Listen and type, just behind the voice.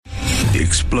The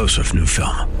explosive new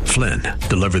film, Flynn,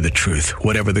 deliver the truth,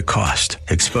 whatever the cost.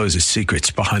 Exposes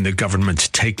secrets behind the government's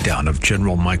takedown of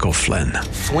General Michael Flynn.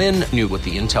 Flynn knew what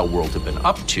the intel world had been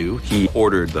up to. He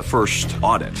ordered the first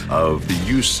audit of the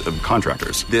use of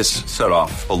contractors. This set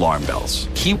off alarm bells.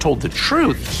 He told the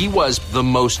truth. He was the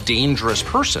most dangerous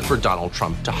person for Donald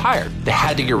Trump to hire. They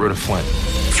had to get rid of Flynn.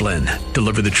 Flynn,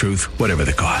 deliver the truth, whatever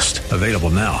the cost. Available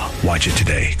now. Watch it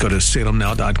today. Go to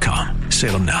salemnow.com.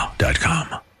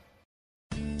 salemnow.com.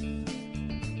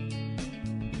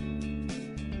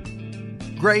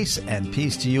 Grace and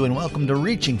peace to you, and welcome to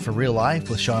Reaching for Real Life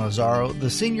with Sean Azzaro, the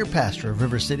senior pastor of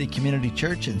River City Community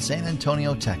Church in San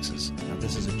Antonio, Texas. Now,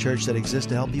 this is a church that exists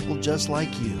to help people just like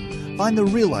you find the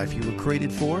real life you were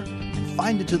created for and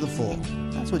find it to the full.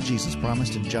 That's what Jesus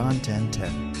promised in John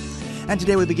 10:10. And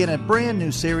today we begin a brand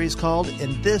new series called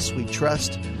In This We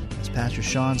Trust, as Pastor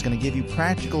Sean's going to give you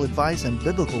practical advice and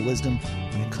biblical wisdom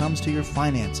when it comes to your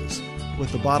finances,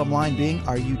 with the bottom line being,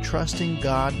 are you trusting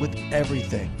God with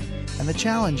everything? And the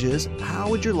challenge is, how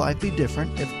would your life be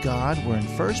different if God were in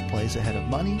first place ahead of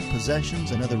money, possessions,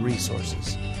 and other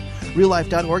resources?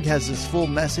 RealLife.org has this full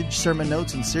message, sermon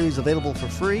notes, and series available for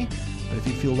free. But if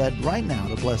you feel led right now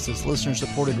to bless this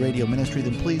listener-supported radio ministry,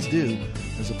 then please do.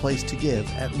 There's a place to give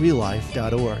at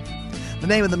RealLife.org. The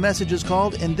name of the message is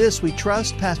called In This We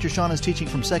Trust. Pastor Sean is teaching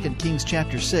from 2 Kings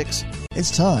chapter 6.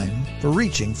 It's time for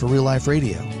Reaching for Real Life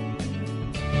Radio.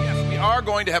 Yes, we are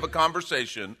going to have a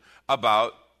conversation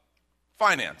about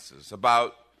finances,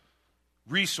 about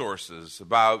resources,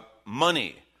 about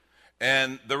money.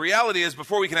 And the reality is,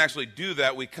 before we can actually do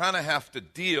that, we kind of have to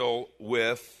deal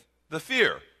with the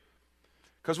fear.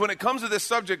 Because when it comes to this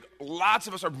subject, lots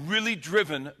of us are really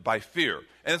driven by fear.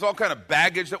 And it's all kind of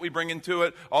baggage that we bring into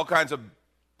it, all kinds of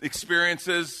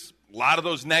experiences, a lot of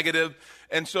those negative.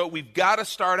 And so we've got to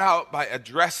start out by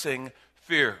addressing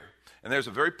fear. And there's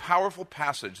a very powerful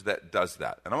passage that does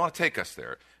that. And I want to take us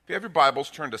there. If you have your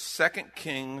Bibles, turn to 2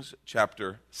 Kings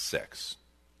chapter 6.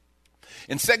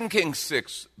 In 2 Kings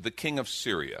 6, the king of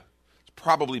Syria, it's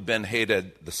probably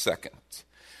Ben-Hadad II,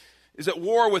 is at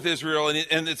war with Israel,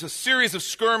 and it's a series of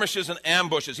skirmishes and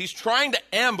ambushes. He's trying to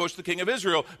ambush the king of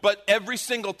Israel, but every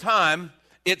single time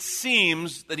it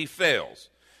seems that he fails,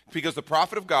 because the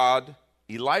prophet of God,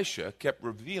 Elisha, kept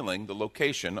revealing the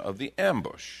location of the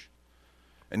ambush,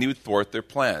 and he would thwart their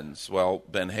plans. Well,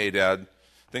 Ben-Hadad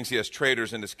thinks he has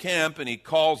traitors in his camp, and he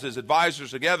calls his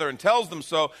advisors together and tells them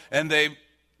so, and they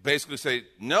basically say,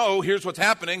 no, here's what's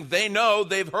happening. They know,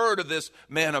 they've heard of this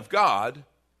man of God,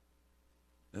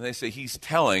 and they say, he's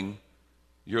telling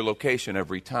your location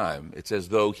every time. It's as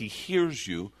though he hears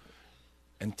you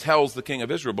and tells the king of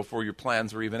Israel before your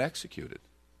plans are even executed.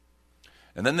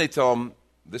 And then they tell him,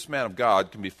 this man of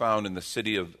God can be found in the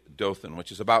city of Dothan,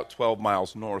 which is about 12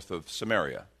 miles north of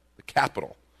Samaria, the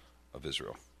capital of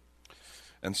Israel.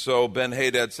 And so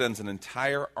Ben-Hadad sends an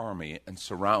entire army and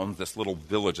surrounds this little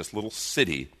village, this little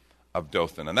city of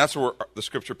Dothan. And that's where the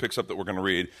scripture picks up that we're going to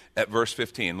read at verse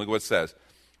 15. Look what it says.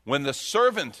 When the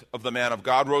servant of the man of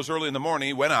God rose early in the morning,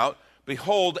 he went out.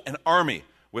 Behold, an army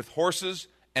with horses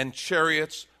and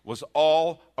chariots was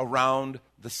all around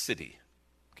the city.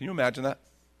 Can you imagine that?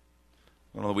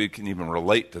 I don't know if we can even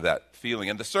relate to that feeling.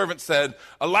 And the servant said,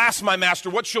 alas, my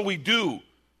master, what shall we do?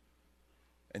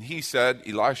 And he said,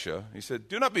 Elisha, he said,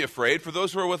 do not be afraid, for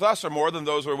those who are with us are more than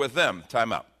those who are with them.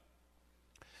 Time out.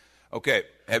 Okay,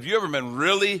 have you ever been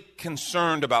really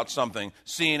concerned about something,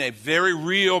 seeing a very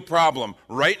real problem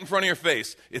right in front of your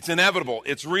face? It's inevitable,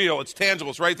 it's real, it's tangible,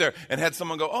 it's right there, and had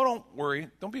someone go, oh, don't worry,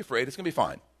 don't be afraid, it's going to be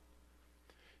fine.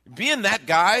 Being that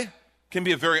guy can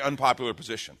be a very unpopular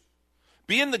position.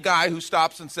 Being the guy who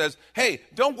stops and says, hey,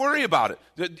 don't worry about it.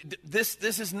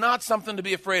 This is not something to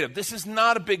be afraid of. This is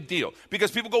not a big deal.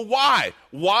 Because people go, why?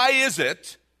 Why is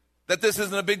it that this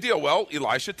isn't a big deal? Well,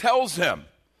 Elisha tells him,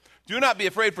 do not be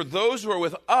afraid, for those who are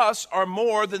with us are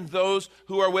more than those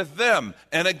who are with them.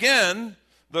 And again,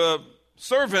 the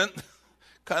servant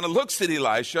kind of looks at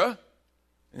Elisha, and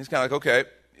he's kind of like, okay,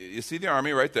 you see the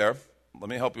army right there. Let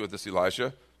me help you with this,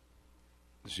 Elisha.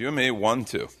 It's you and me, 1,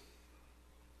 2.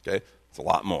 Okay, it's a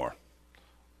lot more.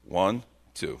 1,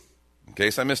 2. In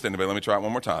case I missed anybody, let me try it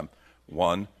one more time.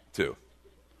 1, 2.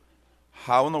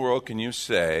 How in the world can you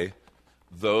say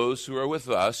those who are with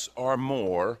us are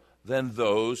more than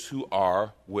those who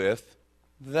are with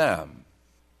them?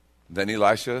 Then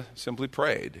Elisha simply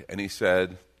prayed, and he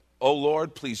said, O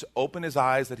Lord, please open his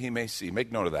eyes that he may see.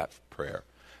 Make note of that prayer,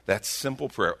 that simple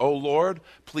prayer. O Lord,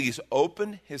 please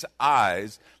open his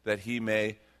eyes that he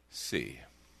may see.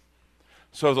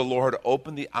 So the Lord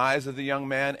opened the eyes of the young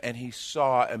man, and he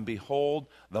saw, and behold,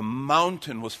 the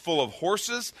mountain was full of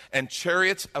horses and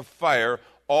chariots of fire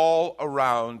all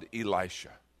around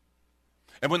Elisha.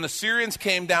 And when the Syrians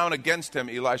came down against him,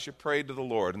 Elisha prayed to the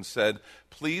Lord and said,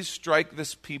 "Please strike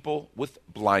this people with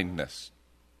blindness."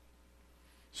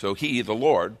 So he, the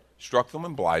Lord, struck them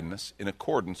in blindness in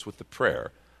accordance with the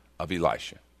prayer of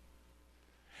Elisha.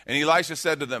 And Elisha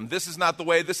said to them, "This is not the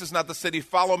way, this is not the city.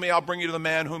 Follow me, I'll bring you to the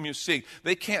man whom you seek."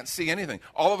 They can't see anything.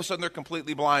 All of a sudden, they're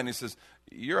completely blind. He says,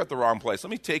 "You're at the wrong place. Let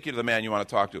me take you to the man you want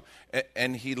to talk to."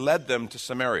 And he led them to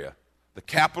Samaria, the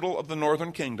capital of the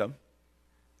northern kingdom.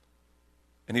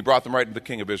 And he brought them right into the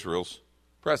king of Israel's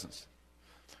presence.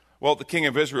 Well, the king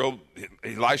of Israel,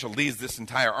 Elisha, leads this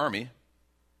entire army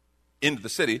into the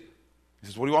city. He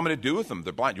says, "What do you want me to do with them?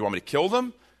 They're blind. Do you want me to kill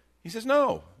them?" He says,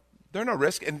 "No, they're no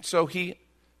risk." And so he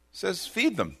says,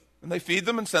 "Feed them." And they feed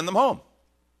them and send them home.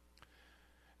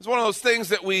 It's one of those things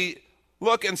that we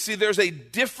look and see there's a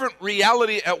different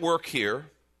reality at work here.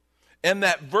 And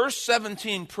that verse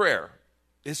 17 prayer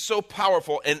is so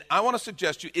powerful. And I want to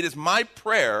suggest to you, it is my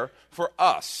prayer for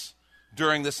us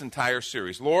during this entire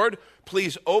series. Lord,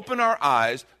 please open our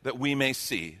eyes that we may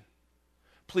see.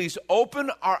 Please open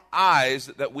our eyes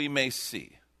that we may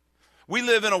see. We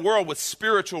live in a world with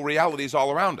spiritual realities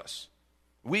all around us.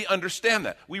 We understand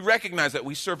that. We recognize that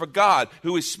we serve a God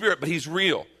who is spirit, but he's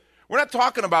real. We're not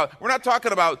talking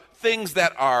about things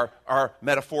that are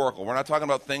metaphorical. We're not talking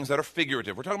about things that are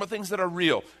figurative. We're talking about things that are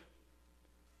real.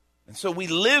 And so we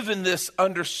live in this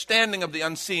understanding of the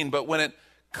unseen, but when it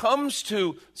comes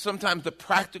to sometimes the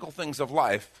practical things of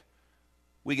life,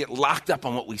 we get locked up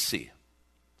on what we see.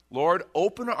 Lord,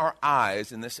 open our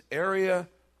eyes in this area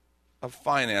of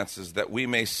finances that we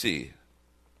may see.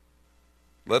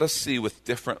 Let us see with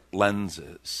different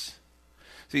lenses.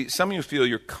 See, some of you feel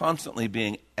you're constantly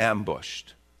being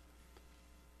ambushed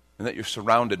and that you're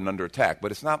surrounded and under attack,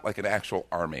 but it's not like an actual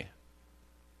army.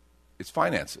 It's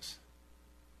finances.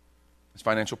 It's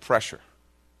financial pressure.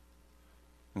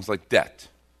 Things like debt,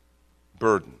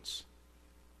 burdens,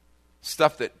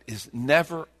 stuff that is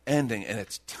never ending, and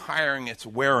it's tiring, it's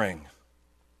wearing.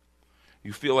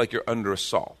 You feel like you're under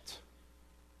assault.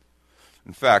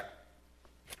 In fact,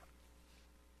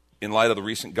 in light of the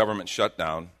recent government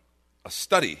shutdown, a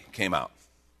study came out.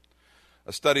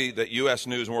 A study that U.S.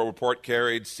 News and World Report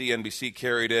carried, CNBC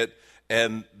carried it,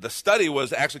 and the study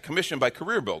was actually commissioned by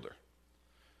CareerBuilder.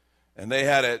 And they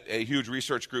had a huge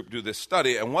research group do this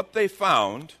study, and what they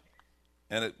found,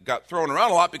 and it got thrown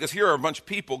around a lot because here are a bunch of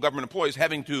people, government employees,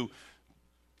 having to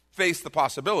face the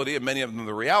possibility, and many of them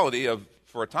the reality of,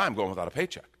 for a time, going without a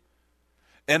paycheck.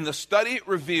 And the study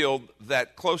revealed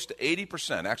that close to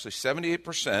 80%, actually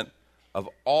 78% of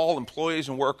all employees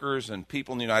and workers and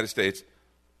people in the United States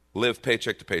live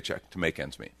paycheck to paycheck to make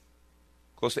ends meet.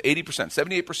 Close to 80%,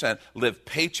 78% live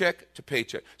paycheck to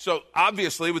paycheck. So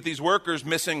obviously with these workers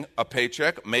missing a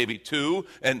paycheck, maybe two,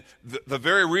 and the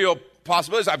very real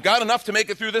possibility is I've got enough to make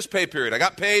it through this pay period. I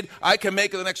got paid, I can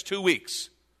make it the next 2 weeks.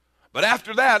 But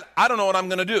after that, I don't know what I'm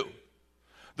going to do.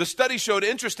 The study showed,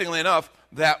 interestingly enough,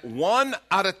 that 1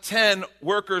 out of 10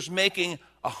 workers making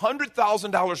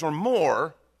 $100,000 or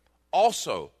more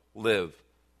also live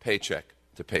paycheck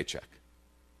to paycheck.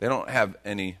 They don't have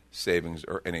any savings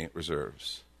or any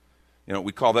reserves. You know,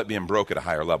 we call that being broke at a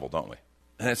higher level, don't we?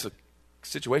 And it's a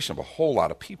situation of a whole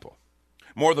lot of people.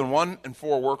 More than 1 in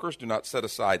 4 workers do not set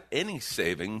aside any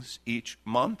savings each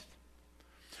month.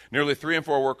 Nearly 3 in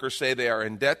 4 workers say they are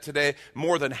in debt today.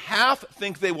 More than half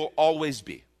think they will always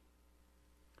be.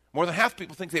 More than half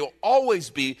people think they will always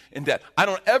be in debt. I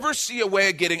don't ever see a way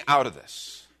of getting out of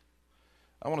this.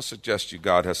 I want to suggest to you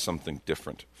God has something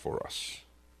different for us.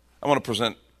 I want to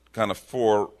present kind of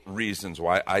 4 reasons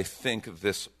why I think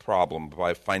this problem,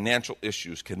 why financial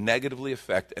issues can negatively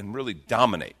affect and really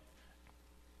dominate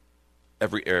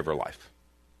every area of our life.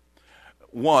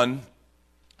 1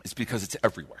 is because it's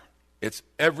everywhere. It's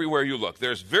everywhere you look.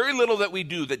 There's very little that we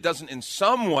do that doesn't in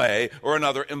some way or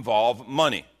another involve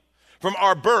money. From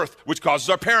our birth, which causes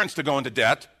our parents to go into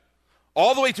debt,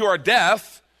 all the way to our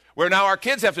death, where now our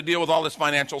kids have to deal with all this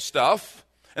financial stuff,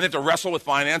 and they have to wrestle with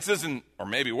finances, and, or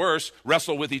maybe worse,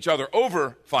 wrestle with each other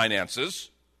over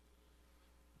finances.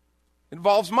 It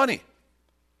involves money.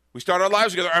 We start our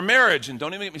lives together, our marriage, and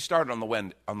don't even get me started on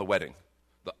the wedding.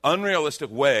 The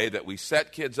unrealistic way that we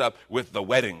set kids up with the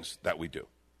weddings that we do.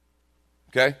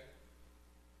 Okay?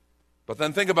 But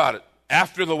then think about it.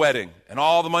 After the wedding and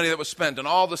all the money that was spent and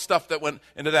all the stuff that went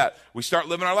into that, we start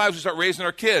living our lives, we start raising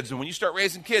our kids. And when you start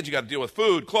raising kids, you got to deal with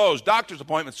food, clothes, doctor's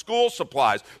appointments, school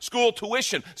supplies, school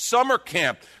tuition, summer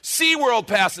camp, SeaWorld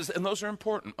passes, and those are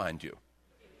important, mind you.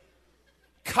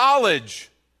 College,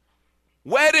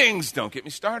 weddings. Don't get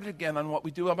me started again on what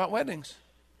we do about weddings.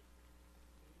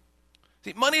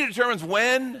 See, money determines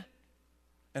when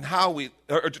and how we,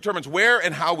 or determines where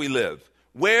and how we live,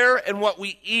 where and what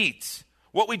we eat,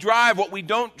 what we drive, what we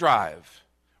don't drive,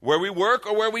 where we work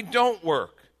or where we don't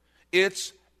work.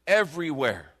 It's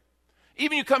everywhere.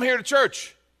 Even you come here to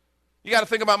church, you got to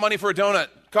think about money for a donut,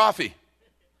 coffee.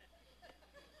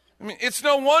 I mean, it's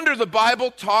no wonder the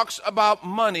Bible talks about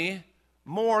money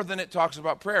more than it talks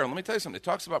about prayer. Let me tell you something. It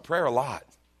talks about prayer a lot.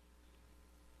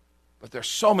 But there's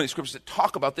so many scriptures that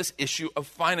talk about this issue of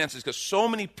finances because so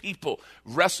many people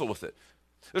wrestle with it.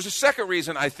 There's a second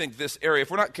reason I think this area, if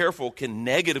we're not careful, can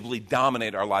negatively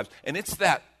dominate our lives, and it's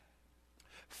that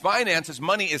finances,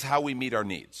 money is how we meet our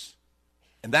needs.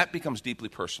 And that becomes deeply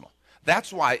personal.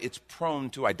 That's why it's prone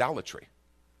to idolatry.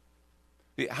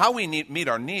 How we meet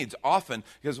our needs often,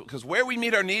 because where we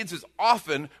meet our needs is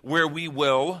often where we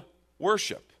will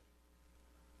worship.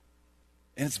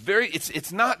 And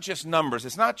it's not just numbers,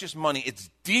 it's not just money, it's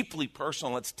deeply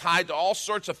personal. It's tied to all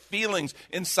sorts of feelings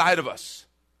inside of us.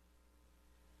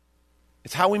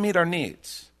 It's how we meet our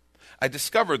needs. I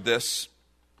discovered this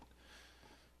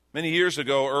many years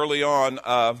ago, early on.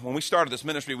 When we started this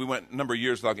ministry, we went a number of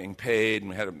years without getting paid,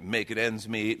 and we had to make it ends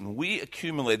meet, and we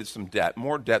accumulated some debt,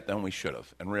 more debt than we should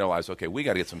have, and realized, okay, we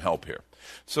got to get some help here.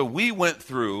 So we went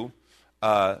through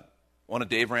one of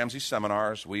Dave Ramsey's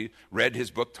seminars. We read his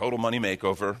book, Total Money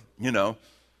Makeover. You know,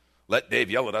 let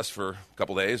Dave yell at us for a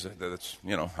couple days. That's,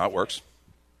 you know, how it works.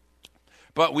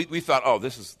 But we thought, oh,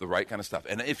 this is the right kind of stuff.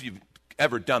 And if you've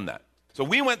ever done that. So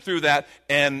we went through that,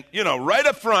 and, you know, right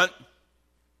up front,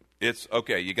 it's,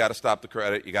 okay, you got to stop the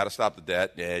credit, you got to stop the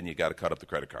debt, and you got to cut up the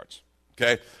credit cards.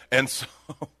 Okay? And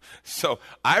so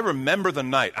I remember the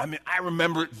night. I mean, I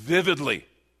remember it vividly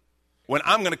when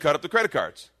I'm going to cut up the credit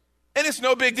cards. And it's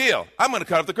no big deal. I'm going to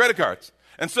cut up the credit cards.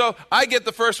 And so I get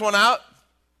the first one out,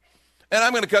 and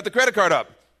I'm going to cut the credit card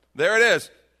up. There it is.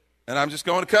 And I'm just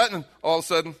going to cut, and all of a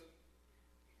sudden,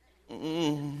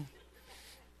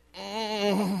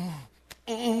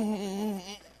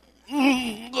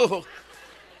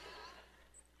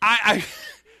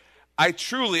 I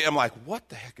truly am like, what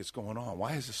the heck is going on?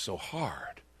 Why is this so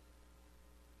hard?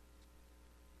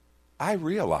 I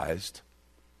realized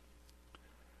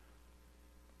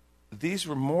these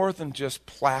were more than just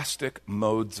plastic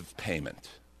modes of payment.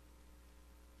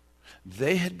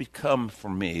 They had become, for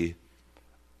me,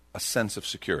 a sense of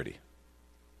security.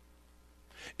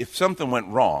 If something went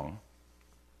wrong,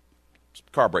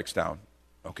 car breaks down,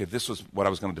 okay, this was what I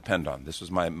was going to depend on. This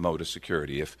was my mode of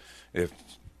security. If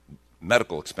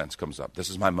medical expense comes up, this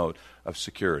is my mode of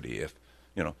security. If,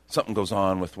 you know, something goes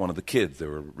on with one of the kids, they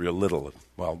were real little,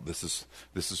 well, this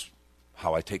is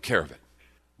how I take care of it.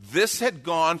 This had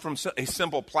gone from a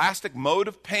simple plastic mode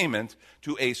of payment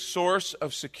to a source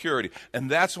of security. And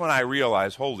that's when I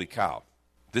realized, holy cow,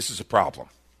 this is a problem.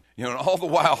 You know, and all the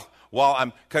while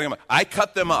I'm cutting them up, I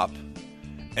cut them up.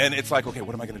 And it's like, okay,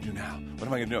 what am I going to do now? What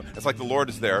am I going to do? It's like the Lord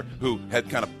is there, who had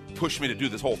kind of pushed me to do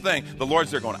this whole thing. The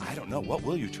Lord's there going, I don't know, what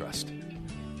will you trust?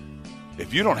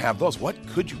 If you don't have those, what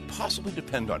could you possibly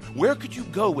depend on? Where could you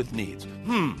go with needs?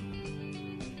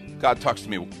 God talks to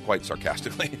me quite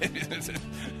sarcastically.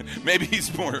 Maybe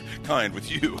he's more kind with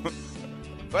you.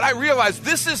 But I realize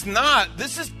this is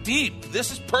deep.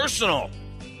 This is personal.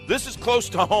 This is close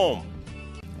to home.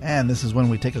 And this is when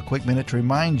we take a quick minute to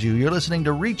remind you, you're listening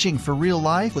to Reaching for Real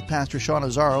Life with Pastor Sean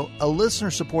Azzaro, a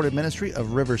listener-supported ministry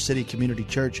of River City Community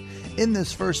Church, in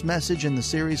this first message in the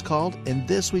series called In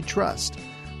This We Trust,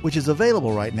 which is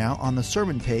available right now on the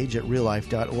sermon page at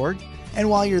reallife.org. And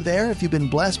while you're there, if you've been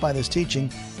blessed by this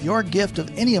teaching, your gift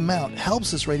of any amount helps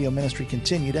this radio ministry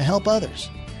continue to help others.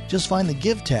 Just find the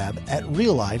Give tab at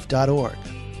reallife.org.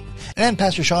 And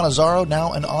Pastor Sean Azzaro,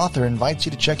 now an author, invites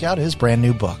you to check out his brand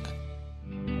new book.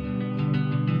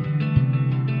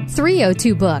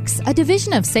 302 Books, a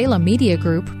division of Salem Media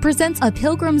Group, presents A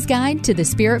Pilgrim's Guide to the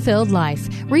Spirit-Filled Life,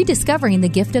 Rediscovering the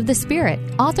Gift of the Spirit,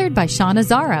 authored by Sean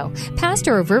Azzaro,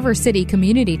 pastor of River City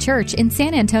Community Church in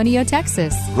San Antonio,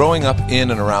 Texas. Growing up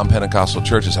in and around Pentecostal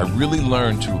churches, I really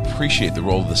learned to appreciate the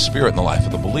role of the Spirit in the life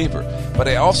of the believer. But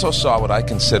I also saw what I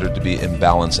considered to be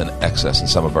imbalance and excess in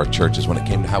some of our churches when it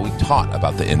came to how we taught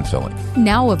about the infilling.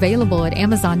 Now available at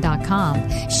Amazon.com,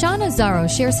 Sean Azzaro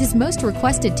shares his most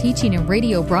requested teaching and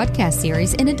radio broadcast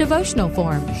series in a devotional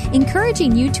form,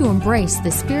 encouraging you to embrace the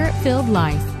Spirit-filled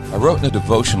life. I wrote in a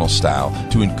devotional style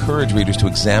to encourage readers to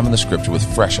examine the Scripture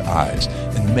with fresh eyes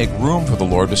and make room for the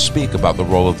Lord to speak about the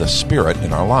role of the Spirit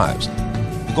in our lives.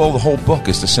 The goal of the whole book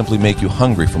is to simply make you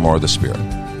hungry for more of the Spirit.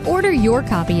 Order your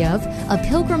copy of A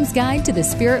Pilgrim's Guide to the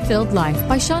Spirit-Filled Life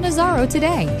by Sean Azzaro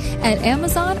today at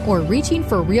Amazon or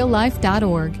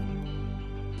reachingforreallife.org.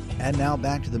 And now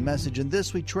back to the message In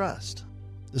This We Trust.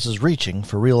 This is Reaching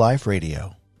for Real Life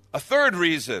Radio. A third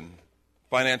reason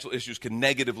financial issues can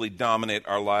negatively dominate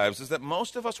our lives is that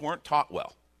most of us weren't taught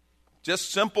well.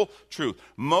 Just simple truth.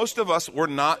 Most of us were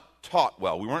not taught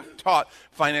well. We weren't taught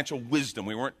financial wisdom.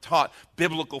 We weren't taught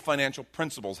biblical financial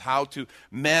principles, how to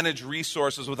manage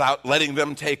resources without letting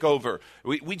them take over.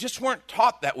 We just weren't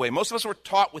taught that way. Most of us were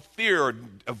taught with fear or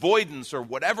avoidance or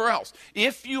whatever else.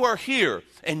 If you are here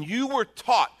and you were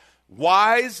taught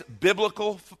wise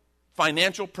biblical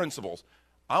financial principles,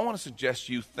 I want to suggest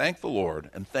you thank the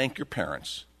Lord and thank your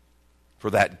parents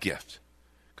for that gift,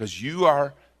 because you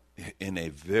are in a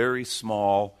very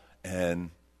small and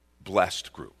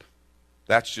blessed group.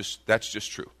 That's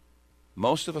just true.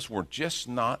 Most of us were just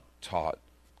not taught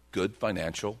good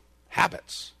financial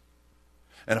habits.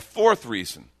 And a fourth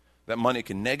reason that money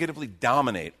can negatively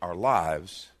dominate our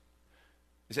lives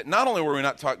is that not only were we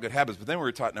not taught good habits, but then we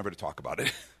were taught never to talk about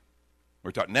it. We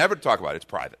were taught never to talk about it. It's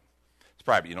private. It's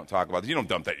private. You don't talk about it. You don't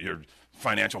dump your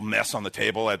financial mess on the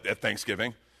table at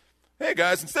Thanksgiving. Hey,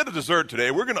 guys, instead of dessert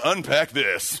today, we're going to unpack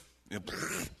this.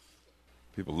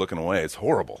 People looking away. It's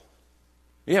horrible.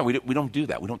 Yeah, we don't do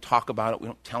that. We don't talk about it. We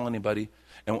don't tell anybody.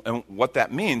 And what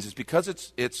that means is because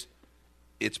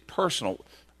it's personal.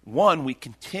 One, we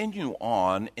continue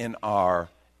on in our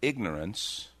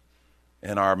ignorance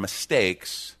and our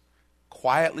mistakes,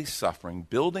 quietly suffering,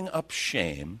 building up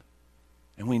shame,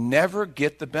 and we never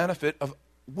get the benefit of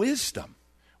wisdom.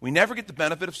 We never get the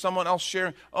benefit of someone else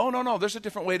sharing, oh, no, there's a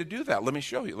different way to do that. Let me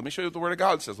show you. Let me show you what the Word of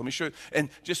God says. Let me show you. And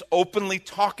just openly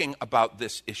talking about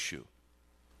this issue.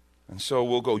 And so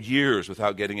we'll go years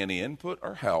without getting any input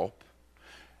or help.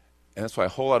 And that's why a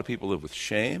whole lot of people live with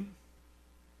shame,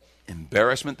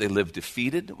 embarrassment. They live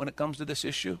defeated when it comes to this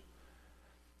issue.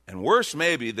 And worse,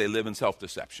 maybe, they live in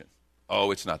self-deception.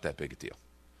 Oh, it's not that big a deal.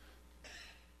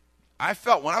 I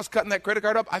felt, when I was cutting that credit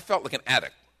card up, I felt like an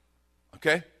addict.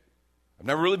 Okay? I've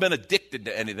never really been addicted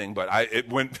to anything, but I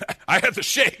had the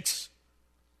shakes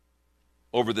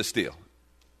over this deal.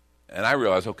 And I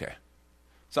realized, okay,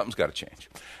 something's got to change.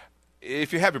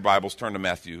 If you have your Bibles, turn to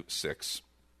Matthew 6.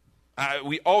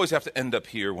 We always have to end up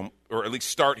here, or at least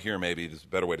start here maybe, is a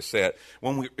better way to say it,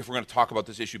 if we're going to talk about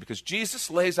this issue, because Jesus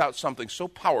lays out something so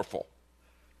powerful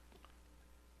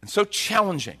and so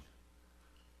challenging,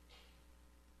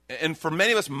 and for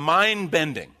many of us,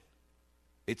 mind-bending.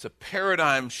 It's a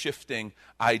paradigm-shifting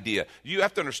idea. You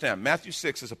have to understand, Matthew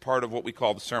 6 is a part of what we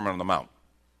call the Sermon on the Mount.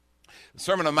 The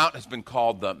Sermon on the Mount has been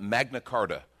called the Magna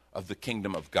Carta of the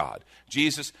kingdom of God.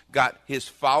 Jesus got his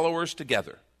followers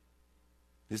together,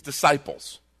 his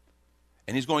disciples,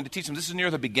 and he's going to teach them. This is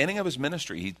near the beginning of his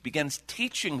ministry. He begins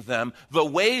teaching them the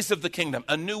ways of the kingdom,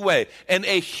 a new way. And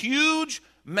a huge,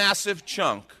 massive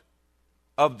chunk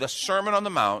of the Sermon on the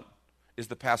Mount is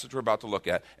the passage we're about to look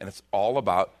at, and it's all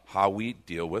about how we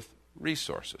deal with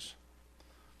resources.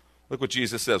 Look what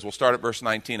Jesus says. We'll start at verse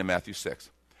 19 in Matthew 6.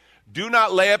 Do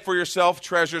not lay up for yourself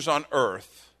treasures on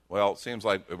earth. Well, it seems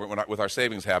like with our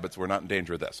savings habits, we're not in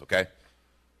danger of this, okay?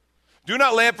 Do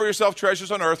not lay up for yourself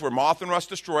treasures on earth where moth and rust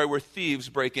destroy, where thieves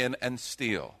break in and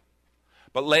steal.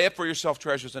 But lay up for yourself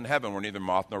treasures in heaven where neither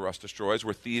moth nor rust destroys,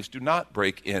 where thieves do not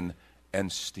break in and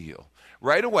steal.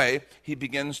 Right away, he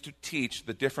begins to teach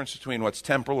the difference between what's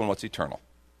temporal and what's eternal.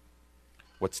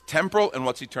 What's temporal and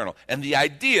what's eternal. And the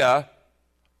idea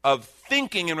of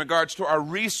thinking in regards to our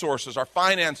resources, our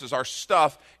finances, our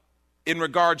stuff, in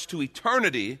regards to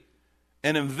eternity,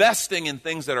 and investing in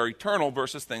things that are eternal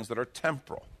versus things that are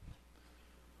temporal.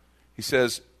 He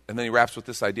says, and then he wraps with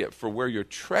this idea, for where your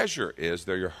treasure is,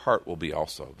 there your heart will be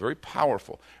also. Very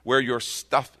powerful. Where your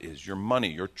stuff is, your money,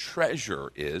 your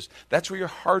treasure is, that's where your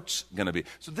heart's going to be.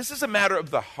 So this is a matter of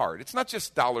the heart. It's not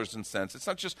just dollars and cents. It's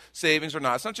not just savings or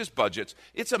not. It's not just budgets.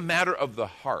 It's a matter of the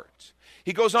heart.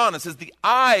 He goes on and says, the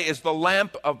eye is the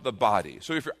lamp of the body.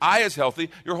 So if your eye is healthy,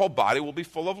 your whole body will be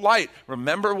full of light.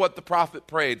 Remember what the prophet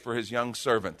prayed for his young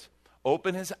servant.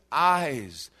 Open his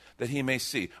eyes that he may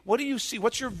see. What do you see?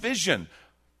 What's your vision?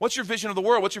 What's your vision of the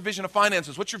world? What's your vision of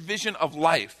finances? What's your vision of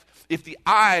life? If the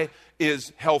eye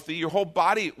is healthy, your whole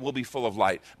body will be full of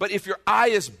light. But if your eye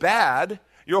is bad,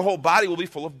 your whole body will be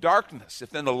full of darkness. If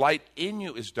then the light in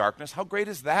you is darkness, how great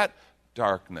is that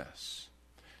darkness?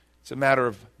 It's a matter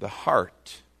of the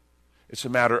heart. It's a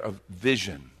matter of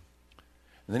vision.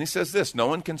 And then he says this, no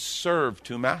one can serve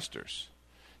two masters.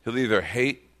 For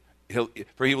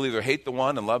he will either hate the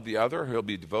one and love the other, or he'll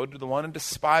be devoted to the one and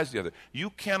despise the other.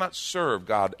 You cannot serve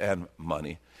God and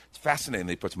money. It's fascinating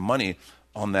that he puts money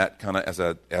on that kind of as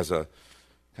a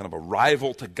kind of a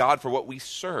rival to God for what we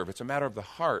serve. It's a matter of the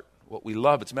heart, what we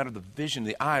love. It's a matter of the vision,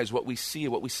 the eyes, what we see,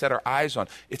 what we set our eyes on.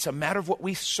 It's a matter of what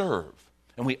we serve.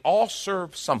 And we all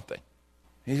serve something.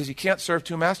 He says you can't serve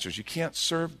two masters. You can't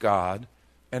serve God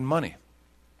and money.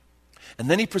 And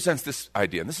then he presents this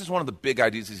idea, and this is one of the big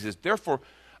ideas. He says, therefore,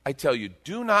 I tell you,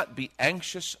 do not be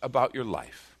anxious about your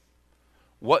life,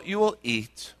 what you will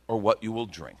eat or what you will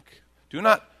drink. Do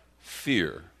not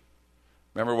fear.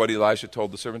 Remember what Elisha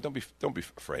told the servant? Don't be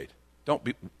afraid. Don't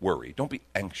be worried. Don't be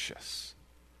anxious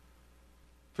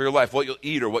for your life, what you'll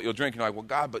eat or what you'll drink. And you're like, well,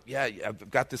 God, but yeah,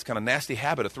 I've got this kind of nasty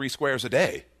habit of 3 squares a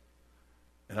day.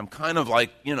 And I'm kind of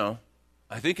like,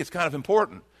 I think it's kind of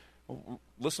important. Well,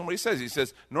 listen to what he says. He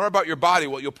says, nor about your body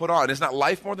what you'll put on. Is not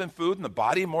life more than food and the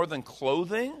body more than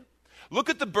clothing? Look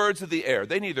at the birds of the air.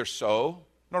 They neither sow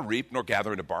nor reap nor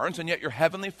gather into barns, and yet your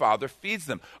heavenly Father feeds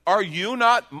them. Are you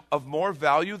not of more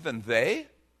value than they?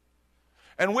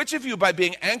 And which of you, by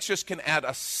being anxious, can add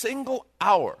a single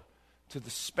hour to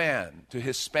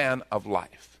his span of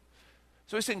life?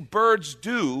 So he's saying birds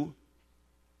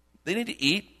they need to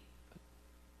eat.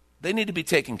 They need to be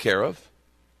taken care of.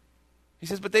 He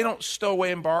says, but they don't stow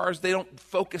away in bars. They don't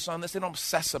focus on this. They don't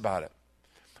obsess about it.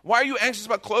 Why are you anxious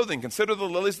about clothing? Consider the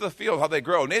lilies of the field, how they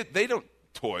grow. They don't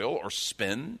toil or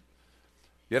spin.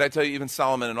 Yet I tell you, even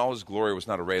Solomon in all his glory was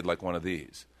not arrayed like one of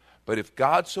these. But if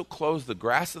God so clothes the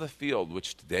grass of the field,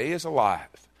 which today is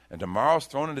alive, and tomorrow is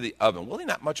thrown into the oven, will he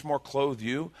not much more clothe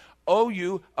you? O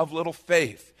you of little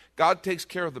faith. God takes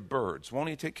care of the birds. Won't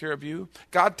he take care of you?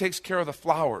 God takes care of the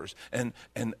flowers and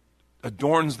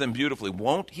adorns them beautifully.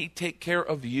 Won't he take care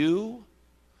of you?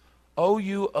 O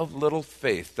you of little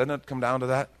faith. Doesn't it come down to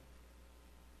that?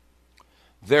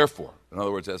 Therefore, in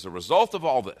other words, as a result of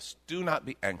all this, do not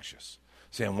be anxious,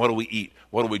 saying, what do we eat?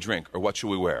 What do we drink? Or what should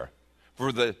we wear?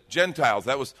 For the Gentiles,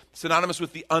 that was synonymous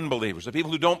with the unbelievers, the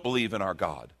people who don't believe in our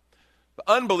God. The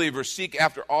unbelievers seek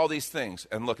after all these things.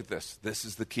 And look at this. This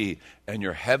is the key. And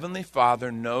your heavenly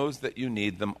Father knows that you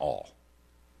need them all.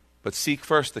 But seek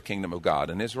first the kingdom of God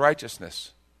and his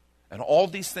righteousness, and all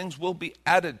these things will be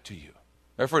added to you.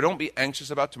 Therefore, don't be anxious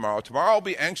about tomorrow. Tomorrow will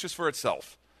be anxious for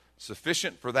itself.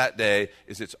 Sufficient for that day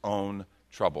is its own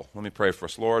trouble. Let me pray for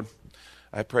us. Lord,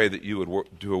 I pray that you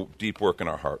would do a deep work in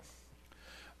our heart.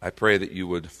 I pray that you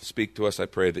would speak to us. I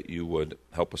pray that you would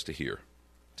help us to hear.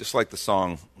 Just like the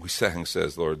song we sang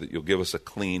says, Lord, that you'll give us a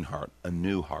clean heart, a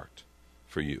new heart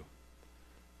for you.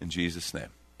 In Jesus' name,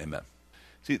 amen.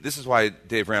 See, this is why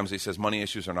Dave Ramsey says money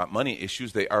issues are not money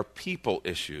issues, they are people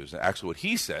issues. And actually what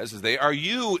he says is they are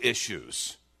you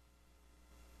issues.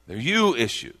 They're you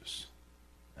issues.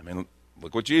 I mean,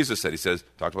 look what Jesus said. He says,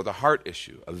 talked about the heart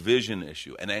issue, a vision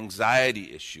issue, an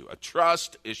anxiety issue, a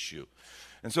trust issue.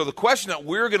 And so the question that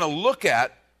we're going to look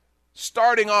at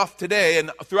starting off today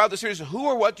and throughout the series, who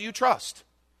or what do you trust?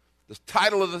 The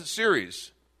title of the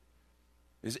series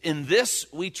is In This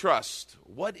We Trust.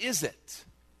 What is it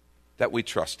that we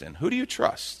trust in? Who do you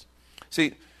trust? See,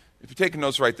 if you're taking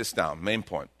notes, write this down. Main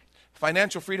point.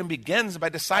 Financial freedom begins by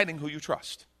deciding who you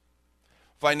trust.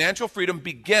 Financial freedom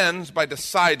begins by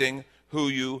deciding who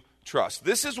you trust.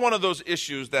 This is one of those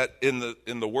issues that in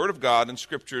the Word of God and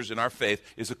Scriptures in our faith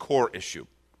is a core issue.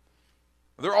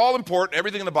 They're all important.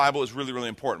 Everything in the Bible is really, really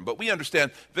important. But we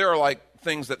understand there are like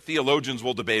things that theologians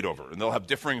will debate over, and they'll have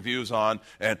differing views on,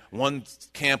 and one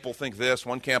camp will think this,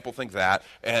 one camp will think that.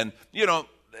 And,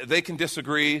 they can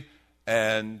disagree,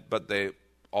 but they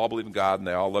all believe in God, and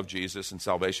they all love Jesus and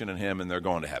salvation in him, and they're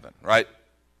going to heaven, right?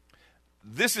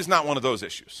 This is not one of those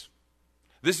issues.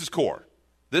 This is core.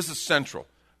 This is central.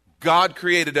 God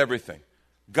created everything.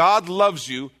 God loves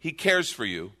you. He cares for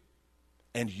you.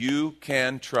 And you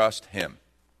can trust him.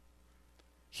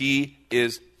 He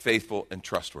is faithful and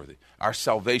trustworthy. Our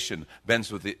salvation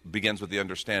begins with the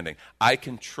understanding. I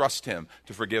can trust him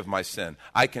to forgive my sin.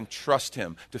 I can trust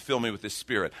him to fill me with his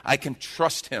Spirit. I can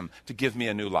trust him to give me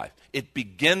a new life. It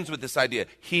begins with this idea.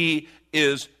 He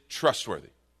is trustworthy.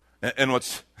 And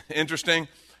what's interesting,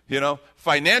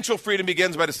 financial freedom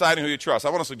begins by deciding who you trust. I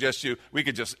want to suggest to you, we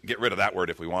could just get rid of that word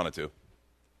if we wanted to.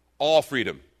 All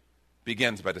freedom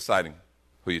begins by deciding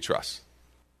who you trust.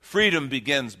 Freedom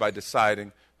begins by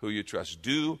deciding who you trust.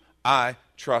 Do I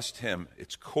trust him?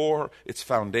 It's core, it's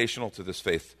foundational to this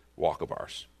faith walk of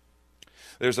ours.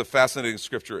 There's a fascinating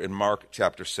scripture in Mark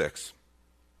chapter 6.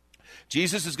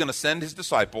 Jesus is going to send his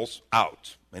disciples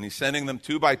out, and he's sending them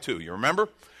 2 by 2. You remember?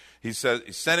 He says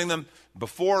he's sending them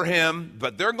before him,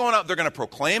 but they're going out, they're going to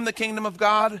proclaim the kingdom of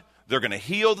God, they're going to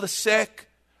heal the sick,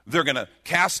 they're going to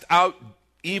cast out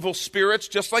evil spirits,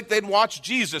 just like they'd watched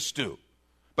Jesus do.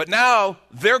 But now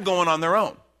they're going on their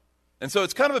own. And so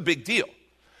it's kind of a big deal.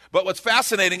 But what's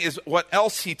fascinating is what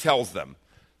else he tells them.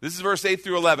 This is verse 8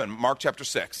 through 11, Mark chapter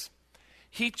 6.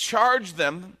 He charged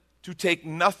them to take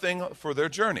nothing for their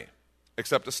journey,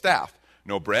 except a staff.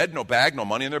 No bread, no bag, no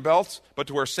money in their belts, but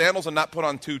to wear sandals and not put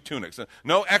on 2 tunics.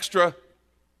 No extra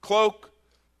cloak,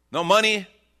 No money,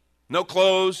 no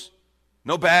clothes,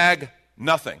 no bag,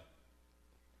 nothing.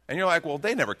 And you're like, well,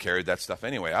 they never carried that stuff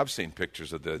anyway. I've seen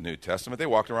pictures of the New Testament. They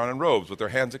walked around in robes with their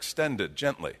hands extended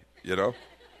gently, you know?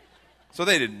 So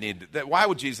they didn't need that. Why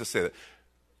would Jesus say that?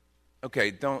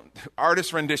 Okay,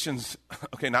 artist renditions,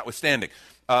 okay, notwithstanding.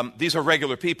 These are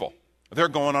regular people. They're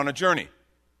going on a journey.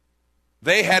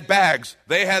 They had bags.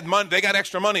 They had money. They got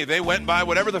extra money. They went by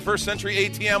whatever the first century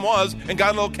ATM was and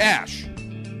got a little cash.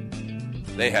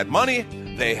 They had money.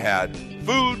 They had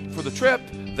food for the trip.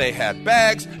 They had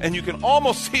bags. And you can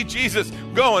almost see Jesus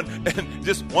going and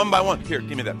just one by one. Here,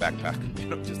 give me that backpack.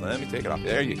 Just let me take it off.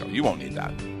 There you go. You won't need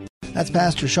that. That's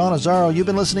Pastor Sean Azzaro. You've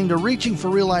been listening to Reaching for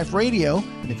Real Life Radio.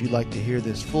 And if you'd like to hear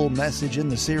this full message in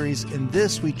the series, In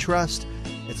This We Trust,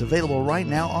 it's available right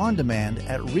now on demand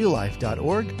at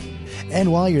reallife.org.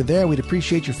 And while you're there, we'd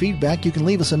appreciate your feedback. You can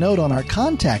leave us a note on our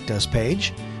Contact Us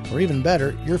page. Or even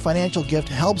better, your financial gift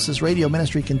helps this radio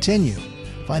ministry continue.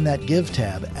 Find that Give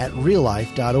tab at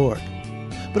reallife.org.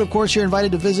 But of course, you're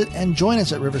invited to visit and join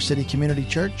us at River City Community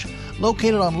Church,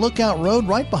 located on Lookout Road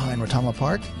right behind Rotama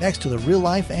Park, next to the Real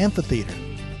Life Amphitheater.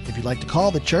 If you'd like to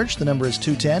call the church, the number is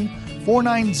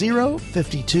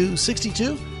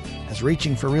 210-490-5262, as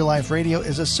Reaching for Real Life Radio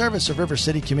is a service of River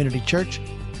City Community Church.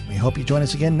 We hope you join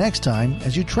us again next time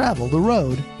as you travel the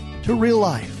road to real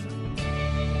life.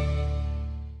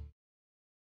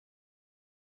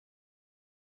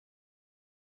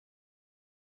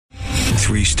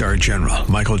 Three-star General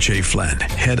Michael J. Flynn,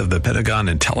 head of the Pentagon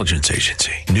Intelligence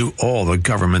Agency, knew all the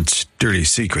government's dirty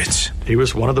secrets. He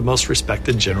was one of the most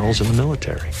respected generals in the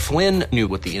military. Flynn knew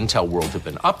what the intel world had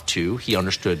been up to. He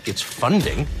understood its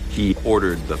funding. He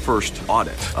ordered the first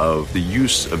audit of the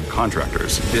use of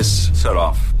contractors. This set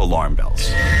off alarm bells.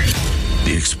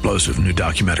 The explosive new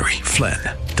documentary, Flynn,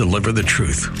 Deliver the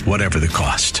Truth, Whatever the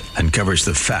Cost, uncovers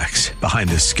the facts behind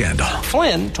this scandal.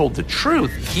 Flynn told the truth.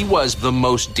 He was the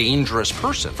most dangerous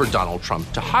person for Donald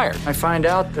Trump to hire. I find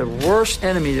out the worst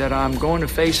enemy that I'm going to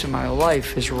face in my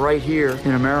life is right here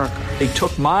in America. They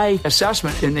took my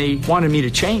assessment and they wanted me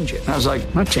to change it. And I was like,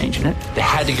 I'm not changing it. They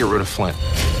had to get rid of Flynn.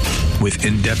 With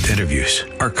in-depth interviews,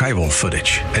 archival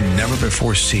footage, and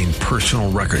never-before-seen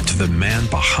personal records of the man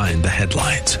behind the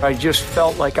headlines. I just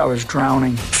felt like I was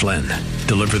drowning. Flynn,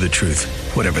 Deliver the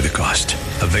Truth, Whatever the Cost.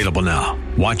 Available now.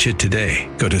 Watch it today.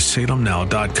 Go to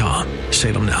salemnow.com.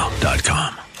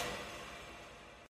 salemnow.com.